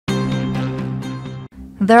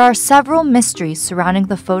There are several mysteries surrounding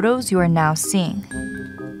the photos you are now seeing.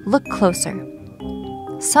 Look closer.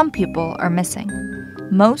 Some people are missing.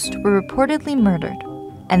 Most were reportedly murdered.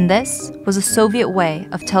 And this was a Soviet way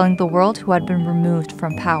of telling the world who had been removed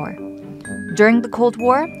from power. During the Cold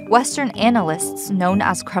War, Western analysts, known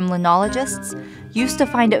as Kremlinologists, used to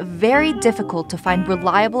find it very difficult to find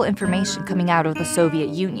reliable information coming out of the Soviet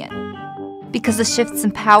Union, because the shifts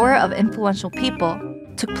in power of influential people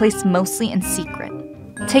took place mostly in secret.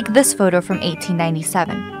 Take this photo from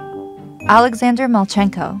 1897. Alexander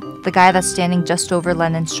Melchenko, the guy that's standing just over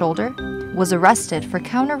Lenin's shoulder, was arrested for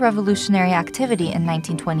counter-revolutionary activity in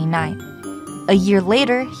 1929. A year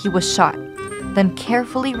later, he was shot, then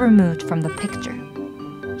carefully removed from the picture.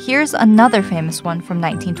 Here's another famous one from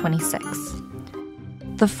 1926.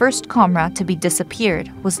 The first comrade to be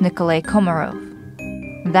disappeared was Nikolai Komarov,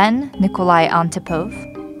 then Nikolai Antipov,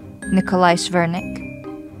 Nikolai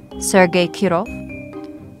Shvernik, Sergei Kirov.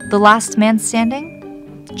 The last man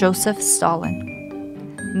standing? Joseph Stalin.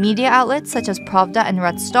 Media outlets such as Pravda and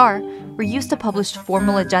Red Star were used to publish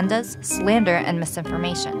formal agendas, slander, and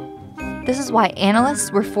misinformation. This is why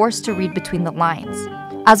analysts were forced to read between the lines.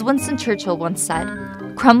 As Winston Churchill once said,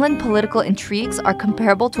 Kremlin political intrigues are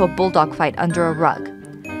comparable to a bulldog fight under a rug.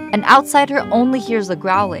 An outsider only hears the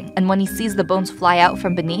growling, and when he sees the bones fly out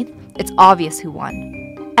from beneath, it's obvious who won.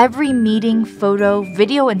 Every meeting, photo,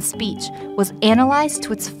 video, and speech was analyzed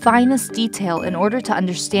to its finest detail in order to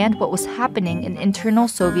understand what was happening in internal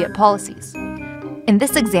Soviet policies. In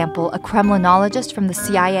this example, a Kremlinologist from the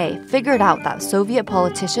CIA figured out that Soviet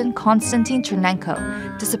politician Konstantin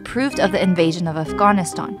Chernenko disapproved of the invasion of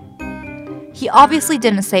Afghanistan. He obviously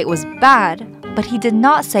didn't say it was bad, but he did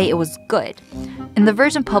not say it was good. In the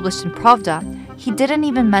version published in Pravda, he didn't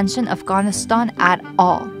even mention Afghanistan at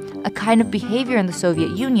all, a kind of behavior in the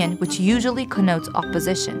Soviet Union which usually connotes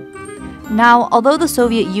opposition. Now, although the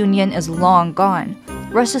Soviet Union is long gone,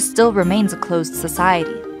 Russia still remains a closed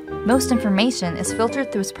society. Most information is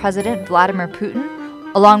filtered through its president Vladimir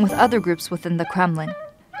Putin, along with other groups within the Kremlin.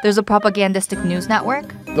 There's a propagandistic news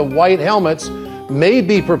network. The White Helmets may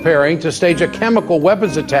be preparing to stage a chemical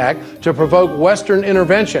weapons attack to provoke Western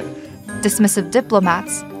intervention. Dismissive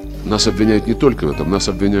diplomats. Нас обвиняют не только в этом, нас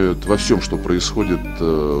обвиняют во всем, что происходит,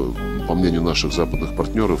 по мнению наших западных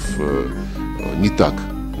партнеров, не так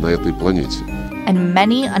на этой планете. And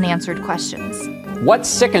many unanswered questions. What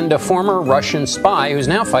sickened a former Russian spy who's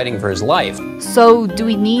now fighting for his life? So, do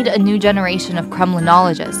we need a new generation of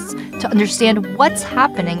Kremlinologists to understand what's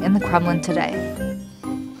happening in the Kremlin today?